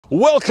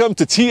Welcome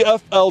to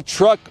TFL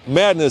Truck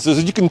Madness.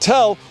 As you can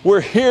tell,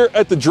 we're here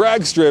at the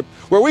drag strip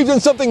where we've done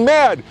something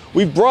mad.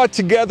 We've brought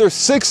together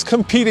 6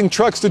 competing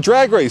trucks to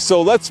drag race.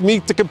 So let's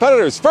meet the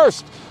competitors.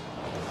 First,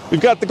 we've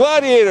got the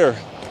Gladiator.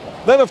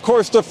 Then, of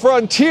course, the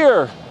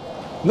Frontier.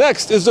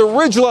 Next is the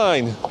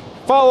Ridgeline,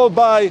 followed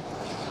by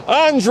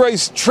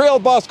Andre's Trail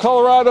Boss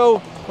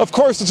Colorado. Of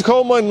course, the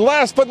Tacoma, and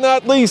last but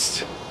not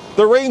least,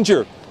 the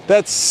Ranger.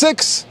 That's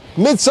 6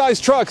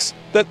 mid-sized trucks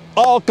that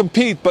all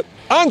compete. But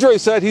Andre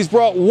said he's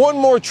brought one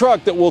more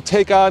truck that will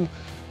take on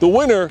the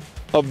winner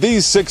of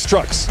these 6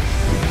 trucks.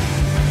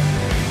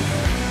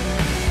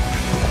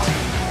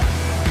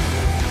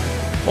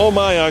 Oh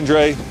my,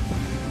 Andre.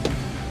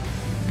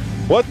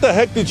 What the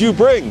heck did you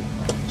bring?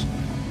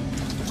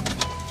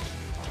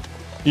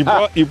 You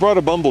brought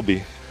a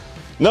Bumblebee.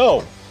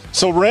 No.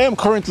 So Ram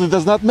currently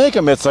does not make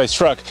a mid-size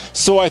truck,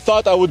 so I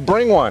thought I would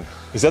bring one.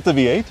 Is that the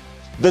V8?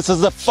 This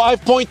is the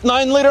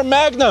 5.9 liter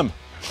Magnum.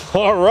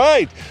 All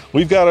right,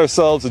 we've got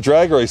ourselves a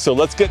drag race, so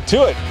let's get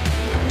to it.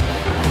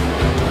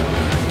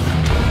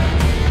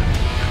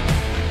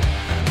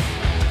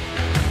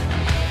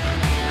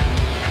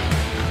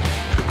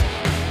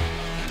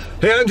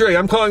 Hey Andre,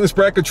 I'm calling this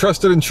bracket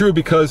Trusted and True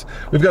because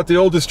we've got the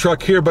oldest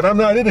truck here, but I'm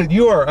not in it.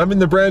 You are. I'm in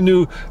the brand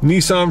new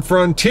Nissan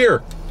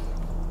Frontier.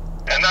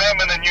 And I am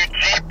in the new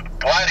Jeep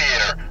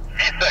Gladiator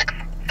V6.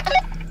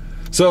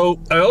 So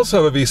I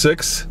also have a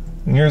V6,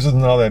 and yours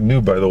isn't all that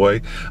new, by the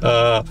way,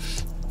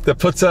 that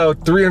puts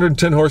out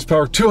 310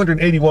 horsepower,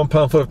 281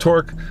 pound-foot of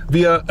torque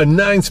via a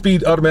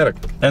 9-speed automatic.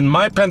 And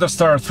my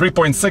Pentastar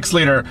 3.6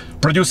 liter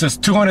produces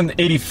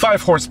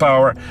 285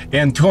 horsepower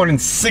and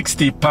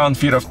 260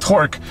 pound-feet of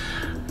torque.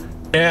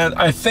 And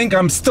I think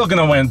I'm still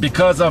gonna win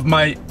because of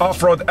my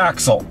off-road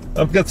axle.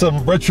 I've got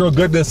some retro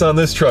goodness on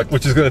this truck,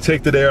 which is gonna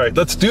take the day. All right,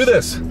 let's do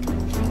this.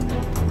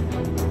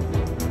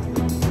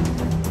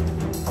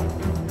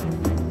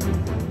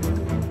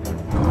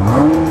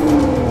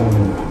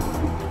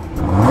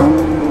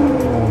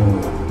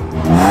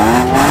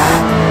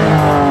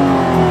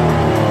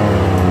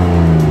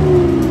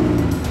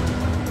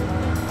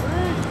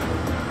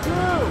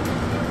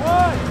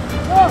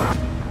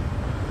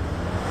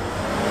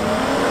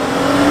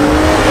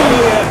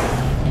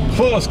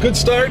 Good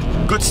start.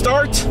 Good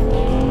start.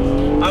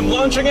 I'm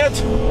launching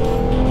it.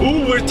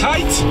 Ooh, we're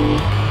tight.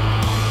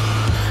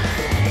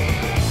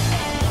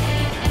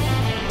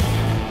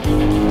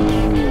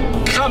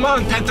 Come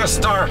on,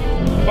 Pentastar.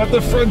 But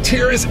the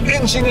Frontier is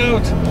inching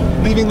out,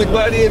 leaving the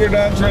Gladiator and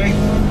Andre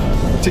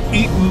to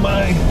eat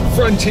my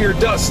Frontier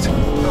dust.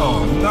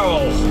 Oh,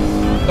 no.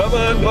 Come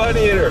on,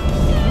 Gladiator.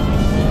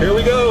 Here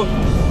we go.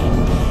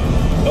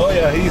 Oh,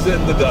 yeah, he's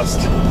in the dust.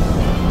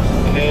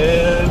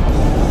 And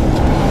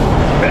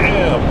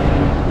bam!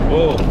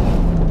 Whoa,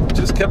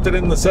 just kept it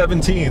in the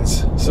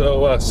 17s.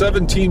 So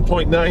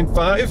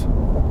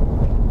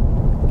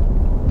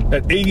 17.95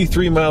 at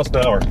 83 miles an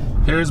hour.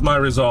 Here's my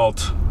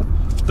result.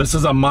 This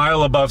is a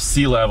mile above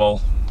sea level.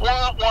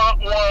 Wah, wah,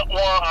 wah,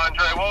 wah,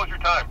 Andre, what was your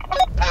time?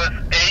 It was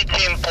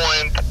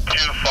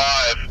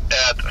 18.25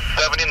 at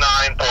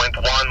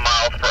 79.1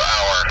 miles per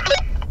hour.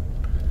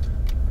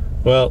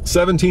 Well,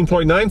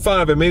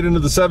 17.95, I made it into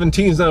the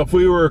 17s. Now, if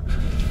we were,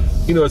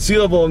 you know, at sea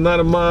level and not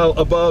a mile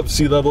above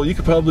sea level, you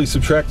could probably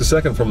subtract a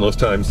second from those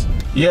times.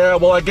 Yeah,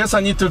 well, I guess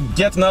I need to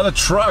get another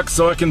truck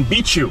so I can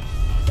beat you.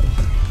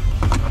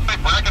 Okay,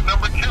 bracket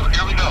number 2,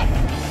 here we go.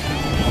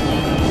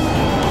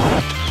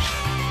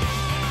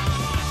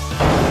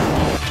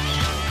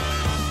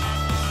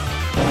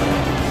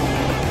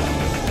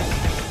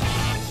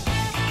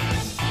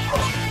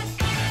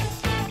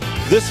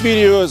 This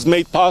video is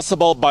made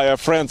possible by our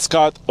friend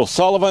Scott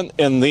O'Sullivan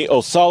and the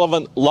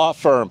O'Sullivan Law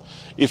Firm.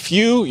 If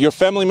you, your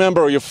family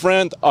member, or your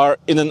friend are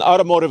in an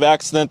automotive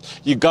accident,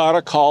 you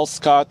gotta call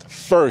Scott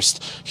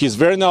first. He's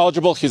very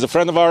knowledgeable. He's a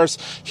friend of ours.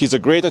 He's a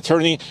great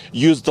attorney.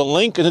 Use the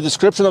link in the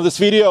description of this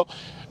video.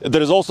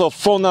 There is also a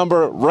phone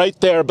number right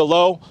there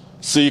below,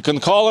 so you can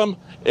call him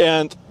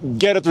and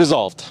get it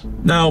resolved.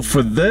 Now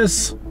for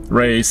this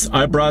race,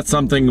 I brought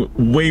something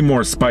way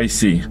more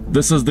spicy.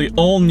 This is the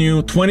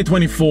all-new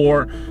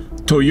 2024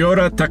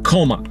 Toyota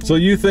Tacoma. So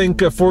you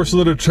think a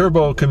 4-cylinder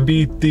turbo can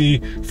beat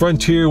the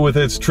Frontier with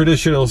its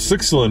traditional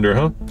 6-cylinder,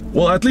 huh?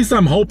 Well, at least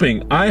I'm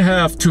hoping. I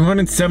have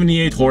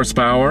 278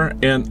 horsepower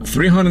and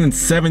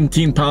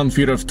 317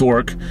 pound-feet of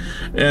torque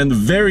and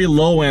very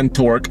low-end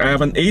torque. I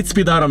have an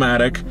 8-speed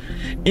automatic,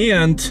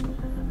 and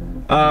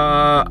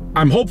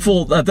I'm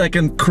hopeful that I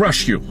can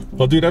crush you.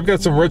 Well, dude, I've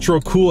got some retro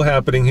cool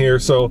happening here,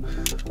 so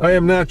I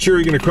am not sure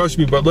you're gonna crush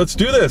me, but let's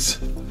do this.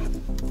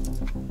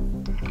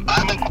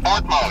 I'm in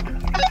sport mode.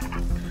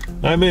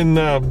 I'm in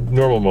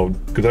normal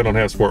mode, because I don't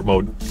have sport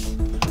mode.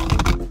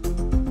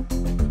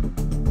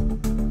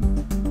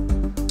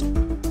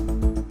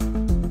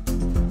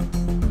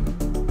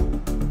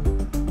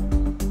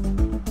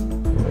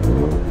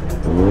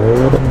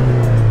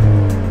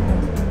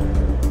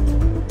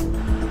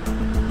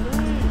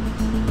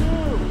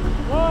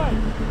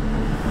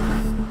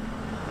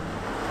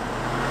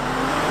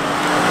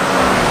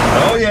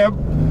 Oh yeah,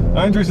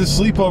 Andre's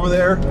asleep over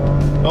there.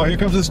 Oh, here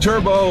comes his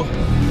turbo.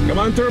 Come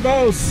on,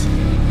 turbos.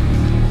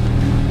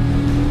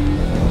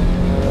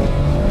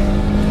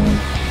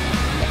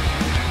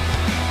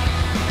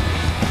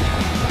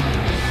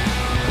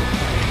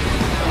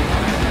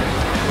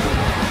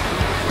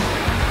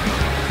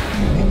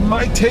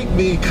 Might take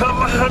me. Come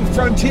on,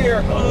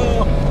 Frontier.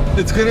 Oh,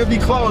 it's gonna be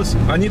close.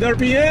 I need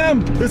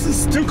RPM. This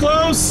is too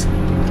close.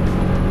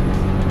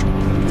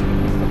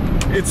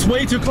 It's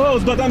way too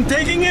close, but I'm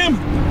taking him.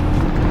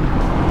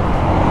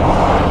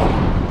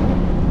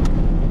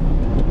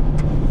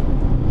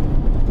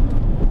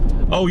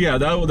 Oh yeah,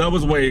 that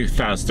was way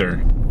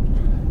faster.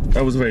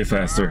 That was way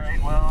faster. All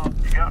right, well,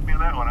 you got me on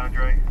that one,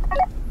 Andre.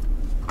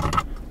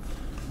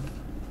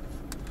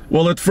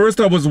 Well, at first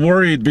I was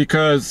worried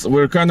because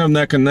we're kind of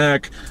neck and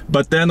neck,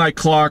 but then I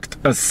clocked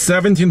a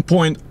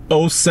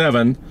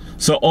 17.07,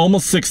 so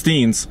almost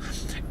 16s,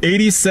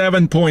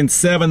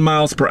 87.7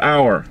 miles per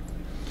hour.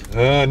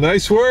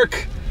 Nice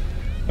work.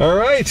 All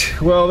right,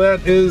 well,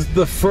 that is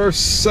the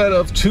first set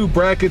of 2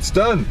 brackets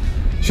done.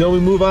 Shall we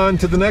move on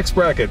to the next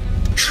bracket?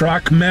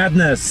 Truck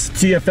Madness,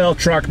 TFL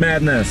Truck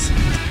Madness.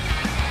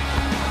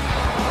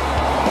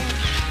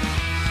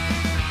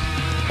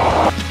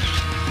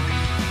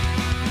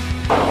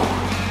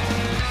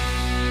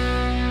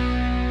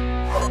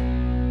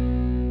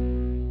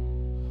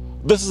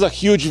 This is a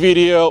huge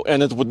video,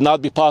 and it would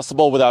not be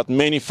possible without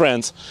many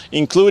friends,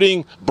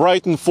 including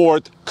Brighton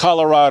Ford,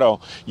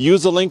 Colorado.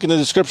 Use the link in the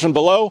description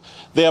below.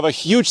 They have a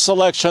huge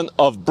selection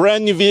of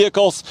brand new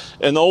vehicles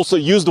and also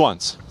used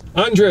ones.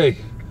 Andre,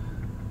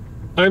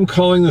 I'm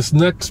calling this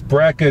next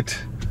bracket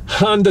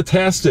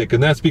Honda-tastic,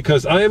 and that's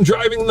because I am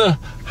driving the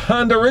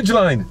Honda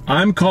Ridgeline.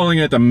 I'm calling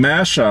it a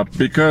mashup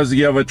because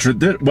you have a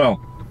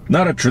well,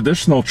 not a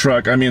traditional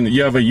truck. I mean,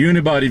 you have a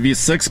unibody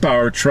V6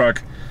 power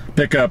truck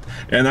pickup,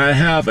 and I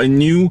have a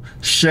new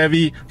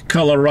Chevy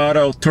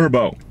Colorado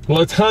turbo.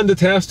 Well, it's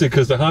Honda-tastic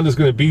because the Honda's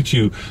going to beat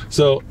you.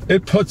 So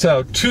it puts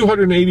out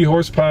 280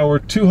 horsepower,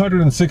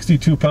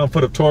 262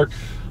 pound-foot of torque,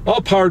 all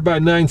powered by a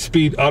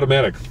 9-speed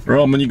automatic.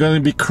 Roman, you're going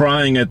to be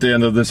crying at the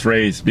end of this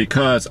race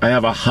because I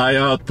have a high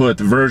output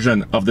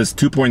version of this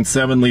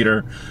 2.7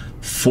 liter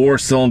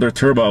 4-cylinder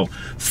turbo,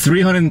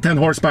 310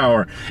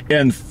 horsepower,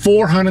 and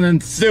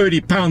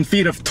 430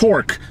 pound-feet of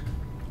torque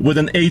with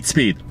an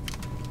 8-speed.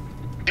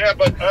 Yeah,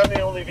 but I'm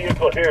the only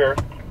vehicle here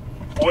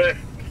with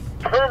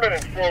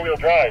permanent 4-wheel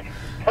drive.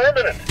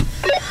 Permanent.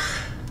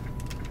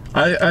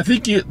 I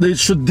think they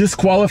should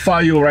disqualify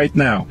you right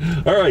now.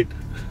 All right,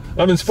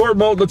 I'm in sport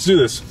mode. Let's do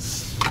this.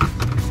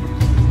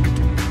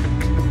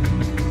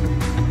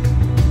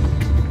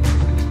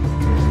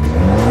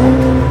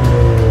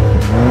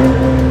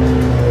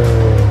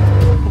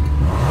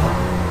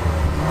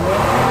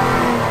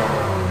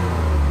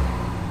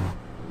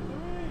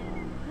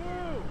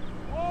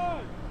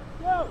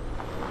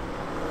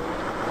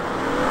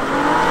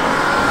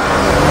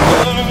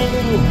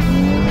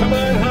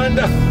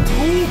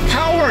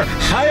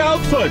 High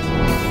output.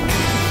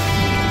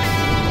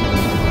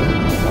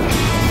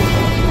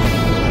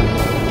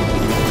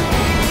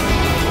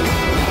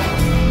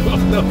 Oh,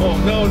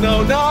 no, no,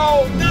 no,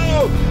 no,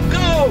 no,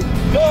 go,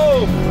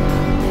 go.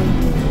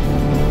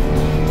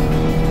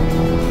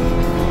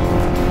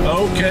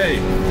 Okay.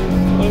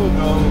 Oh,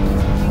 no.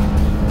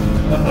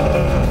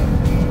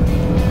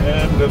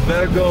 And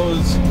there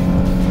goes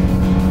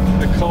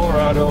the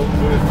Colorado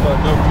with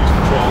no cruise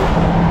control.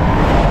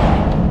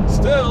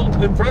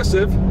 Still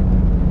impressive.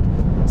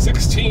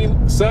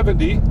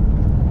 1670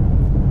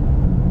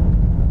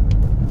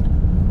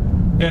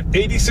 at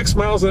 86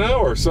 miles an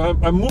hour. So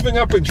I'm moving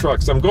up in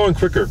trucks. I'm going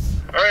quicker.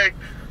 All right,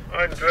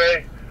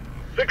 Andre.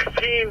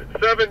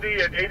 1670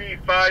 at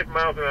 85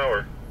 miles an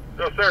hour.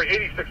 No, sorry,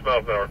 86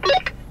 miles an hour.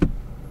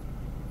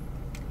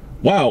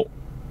 Wow.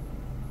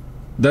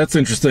 That's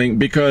interesting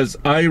because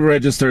I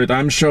registered,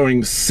 I'm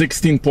showing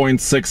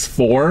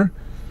 16.64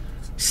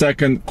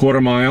 second quarter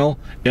mile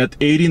at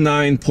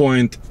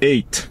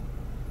 89.8.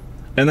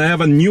 And I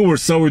have a newer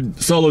Solo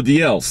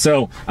DL,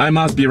 so I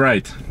must be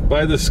right.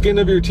 By the skin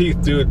of your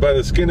teeth, dude, by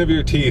the skin of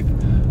your teeth.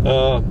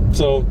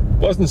 So,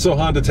 wasn't so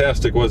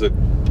Honda-tastic, was it?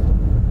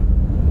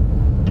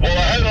 Well, I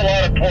had a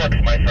lot of torques,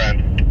 my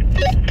friend.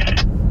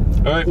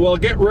 All right, well,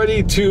 get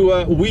ready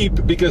to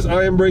weep because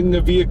I am bringing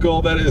a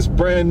vehicle that is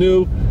brand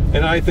new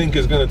and I think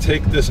is going to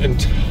take this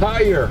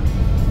entire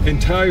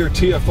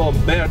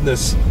TFL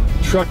Madness,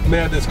 Truck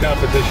Madness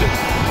competition.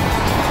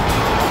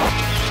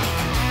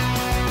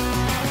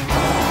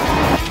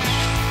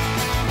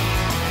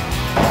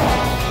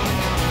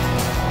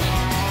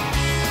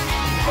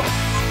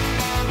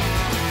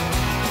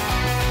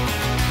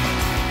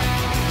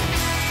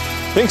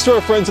 Thanks to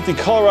our friends at the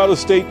Colorado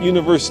State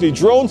University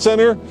Drone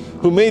Center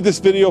who made this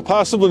video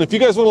possible. And if you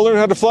guys want to learn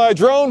how to fly a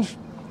drone,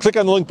 click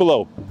on the link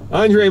below.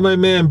 Andre, my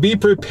man, be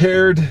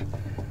prepared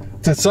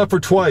to suffer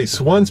twice.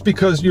 Once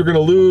because you're going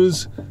to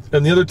lose,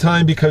 and the other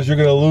time because you're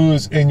going to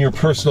lose in your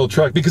personal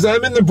truck. Because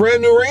I'm in the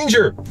brand new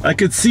Ranger. I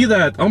could see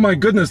that. Oh my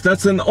goodness,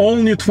 that's an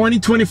all-new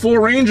 2024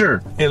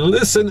 Ranger. And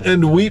listen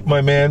and weep, my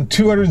man.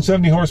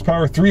 270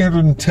 horsepower,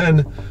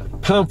 310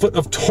 pound-foot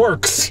of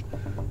torques.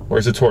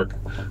 Where's the torque?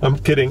 I'm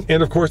kidding.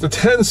 And of course, a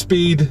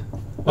 10-speed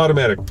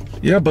automatic.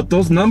 Yeah, but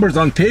those numbers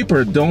on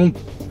paper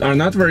are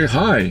not very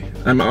high.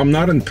 I'm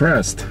not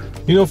impressed.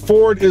 You know,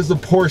 Ford is the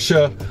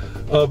Porsche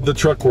of the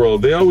truck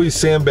world. They always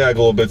sandbag a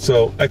little bit,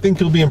 so I think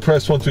you'll be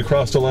impressed once we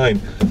cross the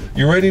line.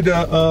 You ready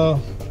to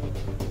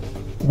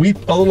weep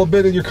a little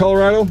bit in your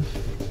Colorado?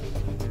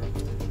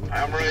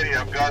 I'm ready.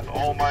 I've got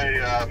all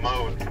my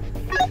modes.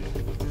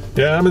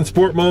 Yeah, I'm in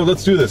sport mode.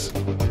 Let's do this.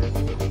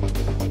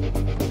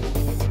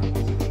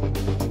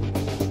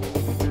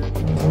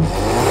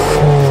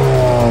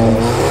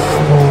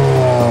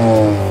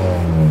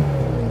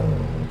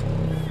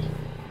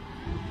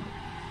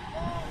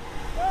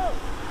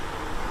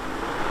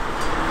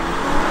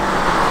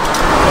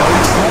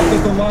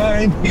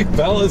 He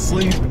fell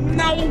asleep.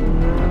 No!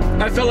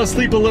 I fell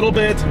asleep a little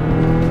bit.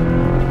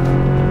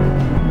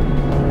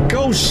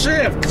 Go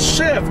shift,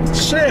 shift,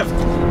 shift.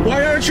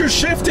 Why aren't you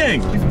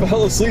shifting? He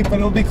fell asleep and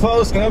it'll be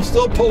close, and I'm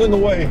still pulling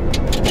away.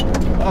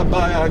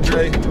 Bye-bye,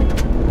 Andre.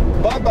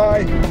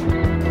 Bye-bye.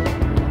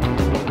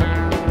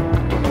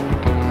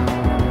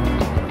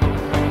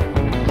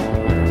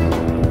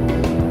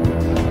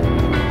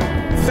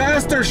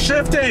 Faster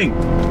shifting.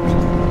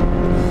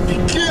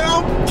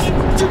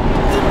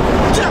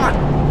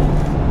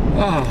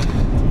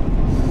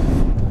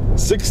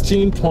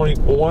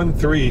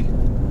 16.13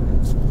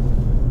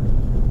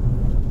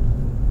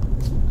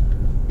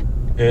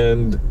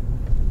 and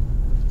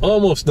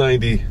almost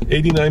 90,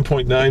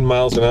 89.9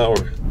 miles an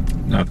hour.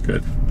 Not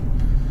good.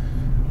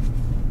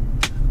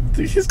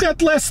 He's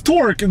got less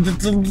torque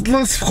and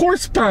less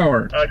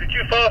horsepower. Did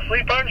you fall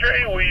asleep,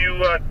 Andre? Were you,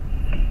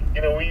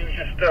 were you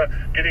just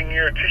getting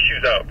your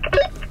tissues out?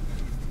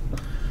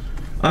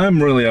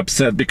 I'm really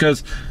upset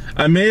because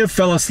I may have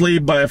fell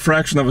asleep by a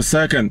fraction of a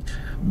second,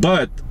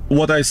 but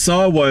what I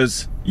saw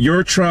was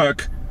your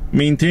truck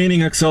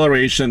maintaining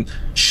acceleration,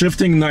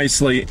 shifting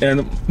nicely,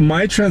 and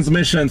my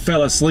transmission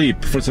fell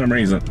asleep for some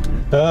reason.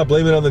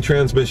 Blame it on the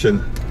transmission.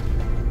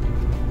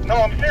 No,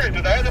 I'm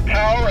serious. I had the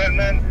power, and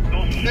then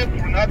those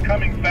shifts were not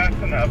coming fast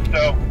enough.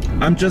 So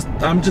I'm just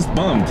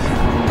bummed.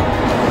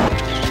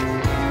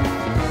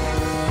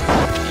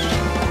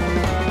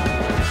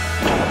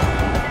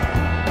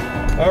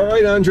 All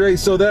right, Andre,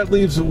 so that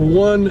leaves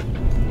one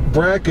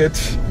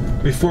bracket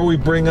before we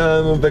bring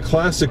on the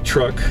classic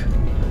truck,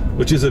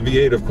 which is a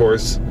V8, of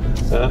course.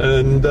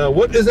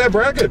 What is that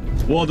bracket?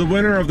 Well, the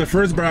winner of the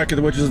first bracket,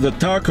 which is the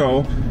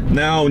Taco,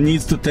 now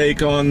needs to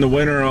take on the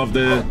winner of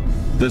the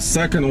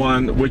second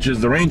one, which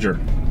is the Ranger.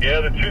 yeah,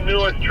 the two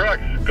newest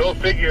trucks, go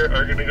figure,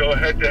 are going to go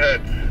head to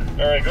head.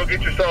 All right, go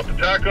get yourself the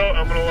Taco.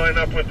 I'm going to line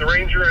up with the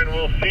Ranger, and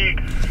we'll see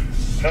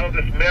how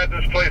this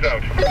madness plays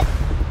out.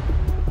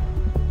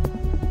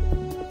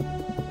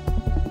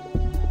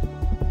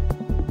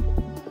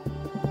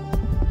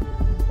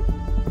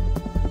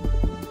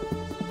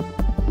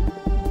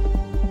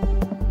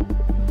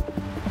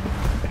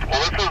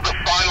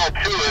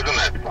 Isn't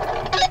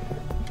it?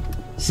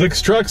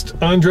 6 trucks,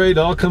 Andre. It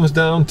all comes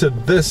down to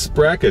this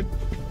bracket.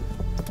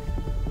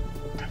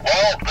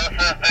 Well, this is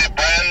the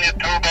brand new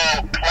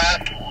turbo class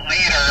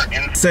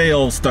leader in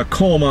sales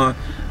Tacoma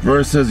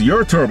versus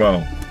your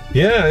turbo.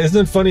 Yeah,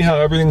 isn't it funny how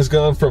everything's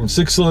gone from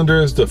 6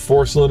 cylinders to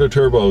 4-cylinder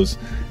turbos,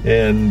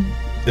 and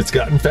it's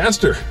gotten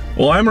faster.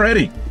 Well, I'm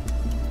ready.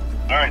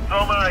 All right, so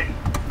am I.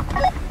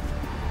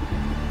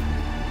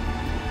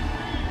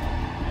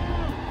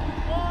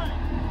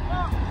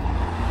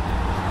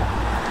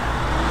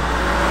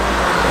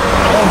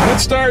 Good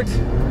start.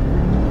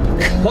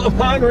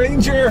 Come on,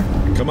 Ranger.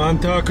 Come on,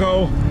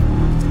 Taco.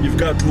 You've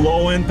got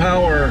low end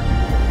power.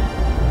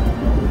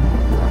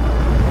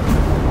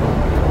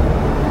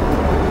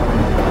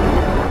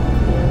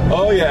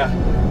 Oh yeah.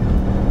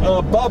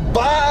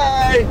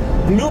 Bye-bye,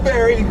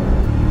 Blueberry.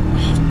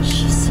 Oh,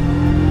 jeez.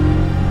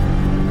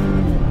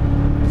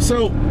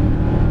 So,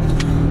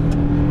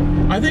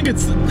 I think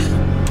it's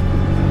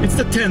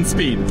the 10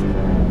 speed.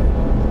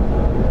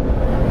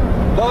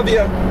 Love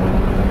ya,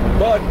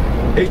 but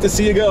hate to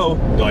see you go.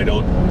 No, I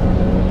don't.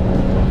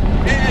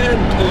 And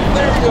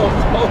there you go.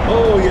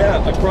 Oh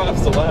yeah,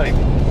 across the line.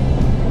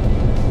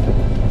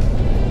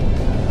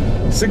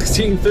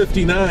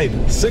 1659.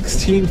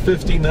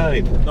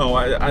 1659. No,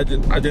 I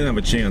didn't have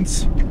a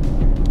chance.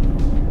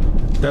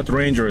 That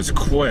Ranger is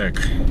quick.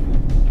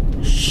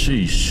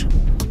 Sheesh.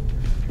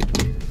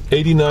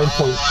 89. I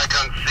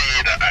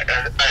concede.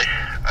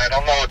 I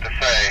don't know what to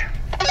say.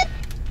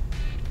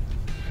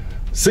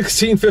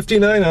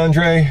 1659,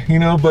 Andre. You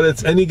know, but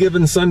it's any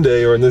given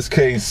Sunday, or in this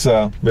case,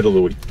 middle of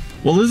the week.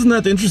 Well, isn't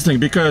that interesting?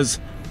 Because,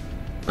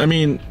 I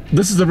mean,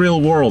 this is the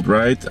real world,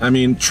 right? I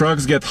mean,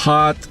 trucks get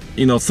hot,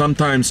 you know,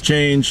 sometimes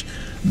change,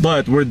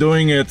 but we're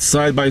doing it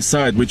side by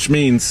side, which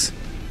means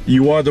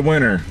you are the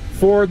winner.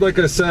 Ford, like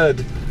I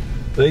said,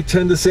 they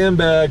tend to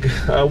sandbag.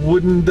 I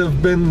wouldn't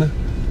have been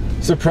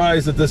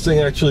surprised that this thing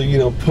actually, you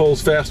know,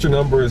 pulls faster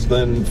numbers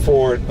than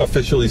Ford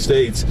officially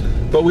states.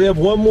 But we have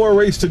one more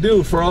race to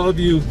do for all of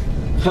you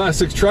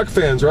classic truck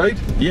fans, right?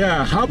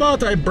 Yeah, how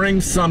about I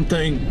bring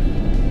something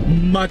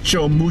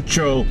mucho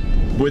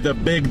with a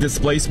big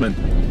displacement?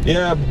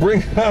 Yeah,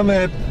 bring on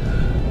that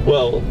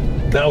Well,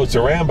 now it's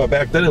a Ram, but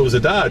back then it was a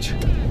Dodge.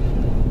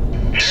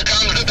 Here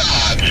comes the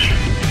Dodge.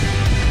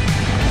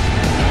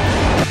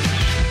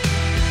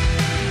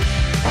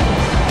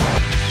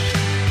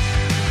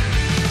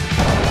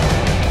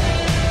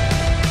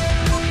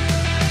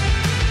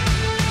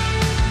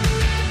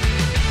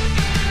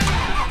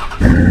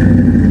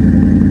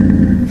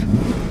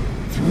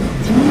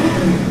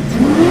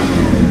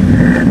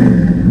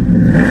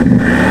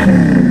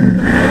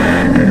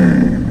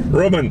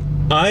 Roman,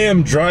 I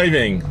am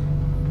driving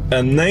a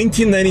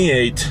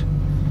 1998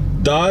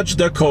 Dodge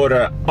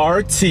Dakota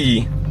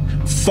RT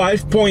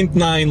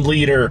 5.9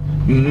 liter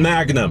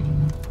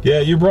Magnum. Yeah,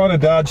 you brought a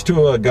Dodge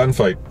to a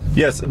gunfight.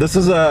 Yes, this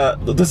is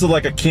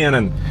like a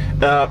cannon.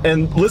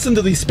 And listen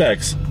to these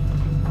specs.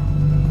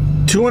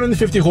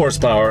 250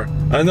 horsepower.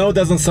 I know it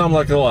doesn't sound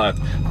like a lot,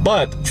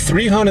 but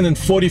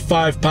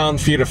 345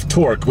 pound-feet of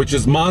torque, which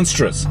is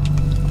monstrous.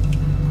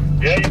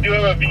 Yeah, you do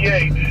have a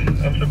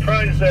V8. I'm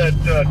surprised that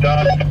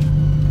Dodge,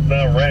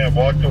 now Ram,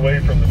 walked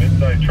away from the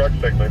mid-size truck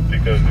segment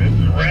because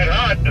it's red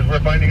hot, as we're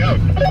finding out.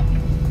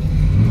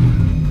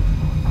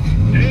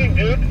 Dang,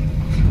 dude.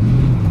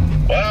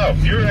 Wow,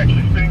 you're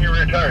actually spinning your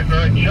rear tires. All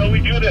right, shall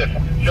we do this?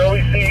 Shall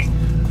we see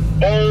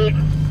old?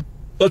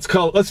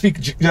 Let's be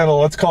gentle.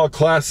 Let's call it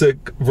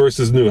classic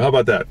versus new. How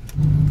about that?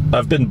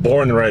 I've been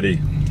born ready.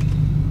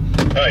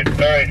 All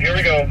right, here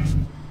we go. 3,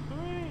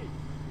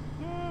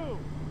 2,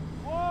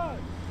 1,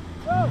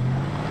 go!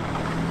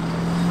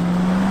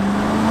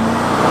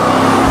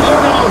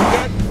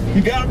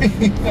 You got me.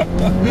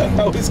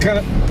 I was kind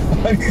of,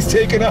 he's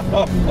taking off.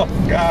 Oh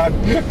God,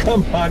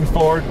 come on,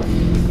 Ford.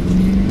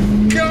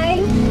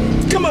 Go!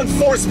 Come on,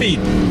 4 speed.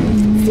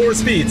 4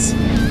 speeds.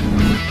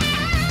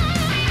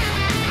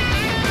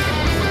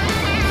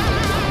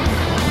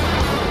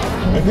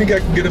 I think I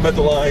can get him at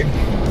the line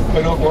if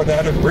I don't run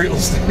out of real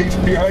estate.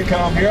 Here I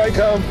come, here I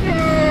come.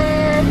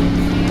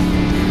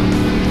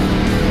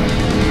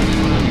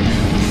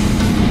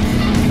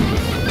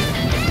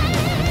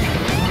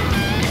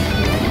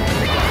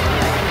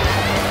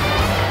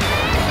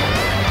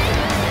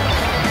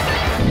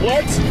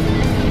 What?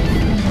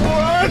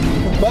 What?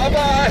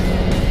 Bye-bye.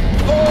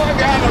 Oh, I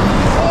got him.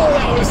 Oh,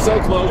 that was so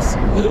close.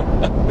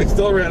 I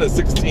still ran a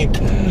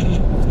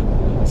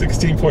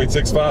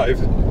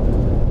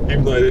 16.65,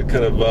 even though I did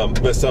kind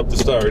of mess up the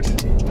start.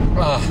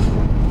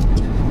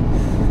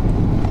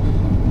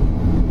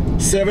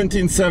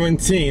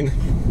 1717.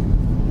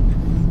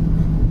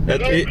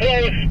 At So 8.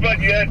 close, but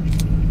yet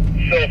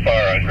so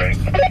far, Andre.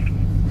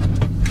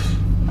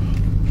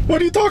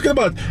 What are you talking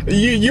about?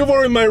 You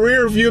were in my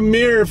rear view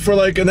mirror for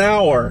like an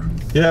hour.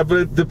 Yeah, but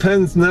it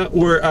depends not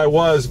where I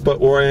was, but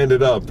where I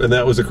ended up, and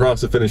that was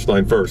across the finish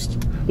line first.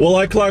 Well,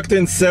 I clocked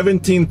in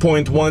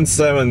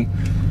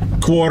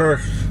 17.17 quarter.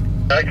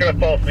 I kind of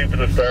fall asleep for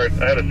the start.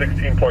 I had a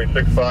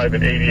 16.65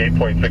 and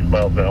 88.6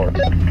 miles an hour.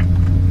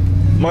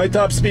 My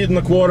top speed in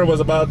the quarter was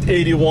about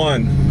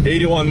 81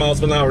 miles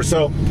per hour.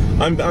 So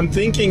I'm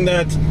thinking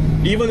that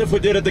even if we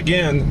did it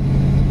again,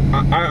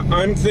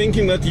 I'm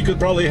thinking that you could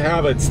probably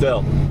have it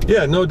still.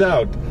 Yeah, no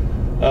doubt.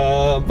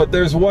 But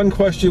there's one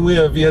question we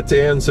have yet to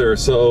answer,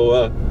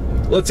 so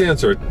let's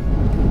answer it.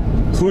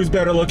 Who's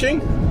better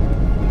looking?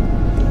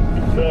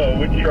 So,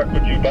 which truck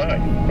would you buy?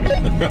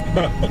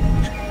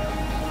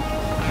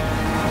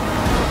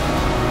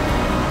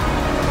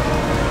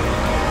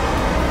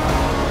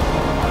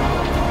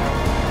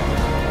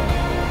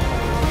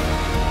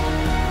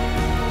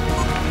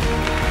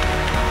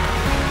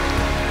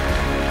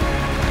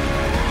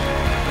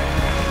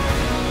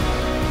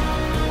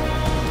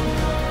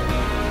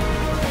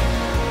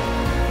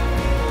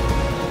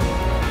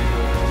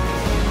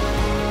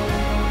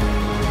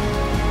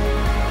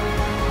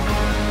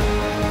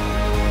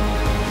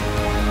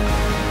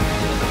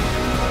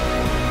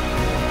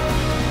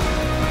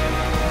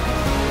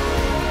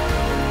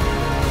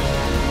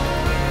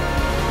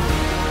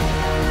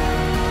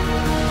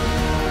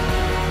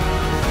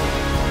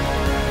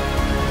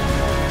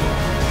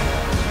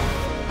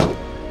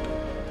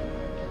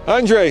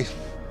 Andre,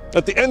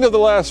 at the end of the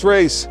last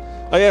race,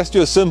 I asked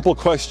you a simple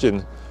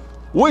question.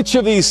 Which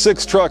of these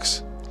 6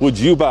 trucks would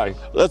you buy?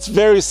 That's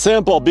very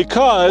simple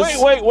because...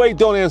 Wait,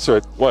 don't answer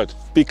it. What?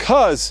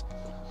 Because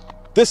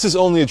this is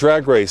only a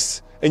drag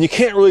race, and you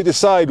can't really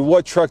decide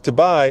what truck to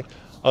buy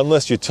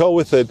unless you tow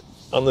with it,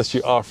 unless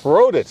you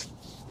off-road it.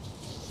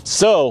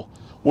 So,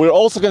 we're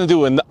also going to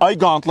do an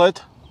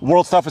iGauntlet,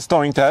 World's Toughest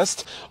Towing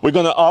Test. We're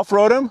going to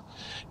off-road them,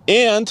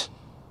 and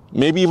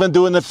maybe even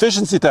do an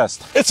efficiency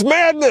test. It's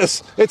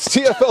madness! It's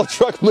TFL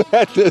Truck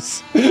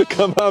Madness.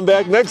 Come on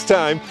back next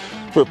time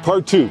for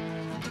part 2.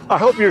 I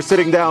hope you're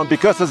sitting down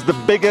because it's the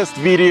biggest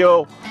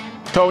video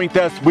towing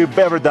test we've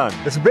ever done.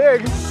 It's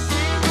big.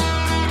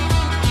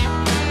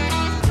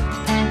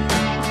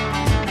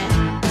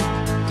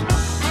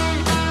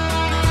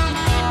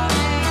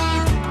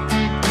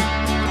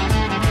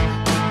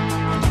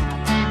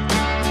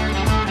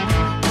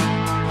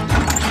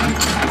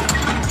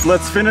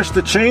 Let's finish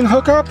the chain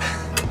hookup.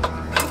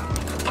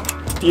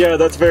 Yeah,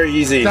 that's very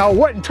easy. Now,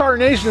 what in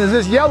tarnation is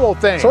this yellow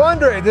thing? So,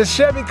 Andre, this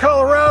Chevy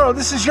Colorado,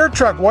 this is your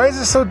truck. Why is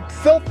it so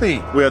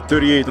filthy? We had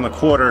 38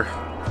 1/4.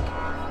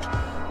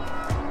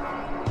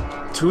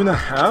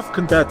 2.5,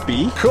 could that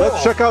be? Cool.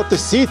 Let's check out the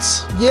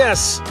seats.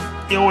 Yes.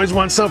 You always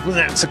want something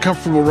that's a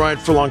comfortable ride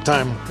for a long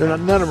time. None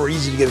of them are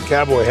easy to get a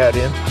cowboy hat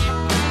in.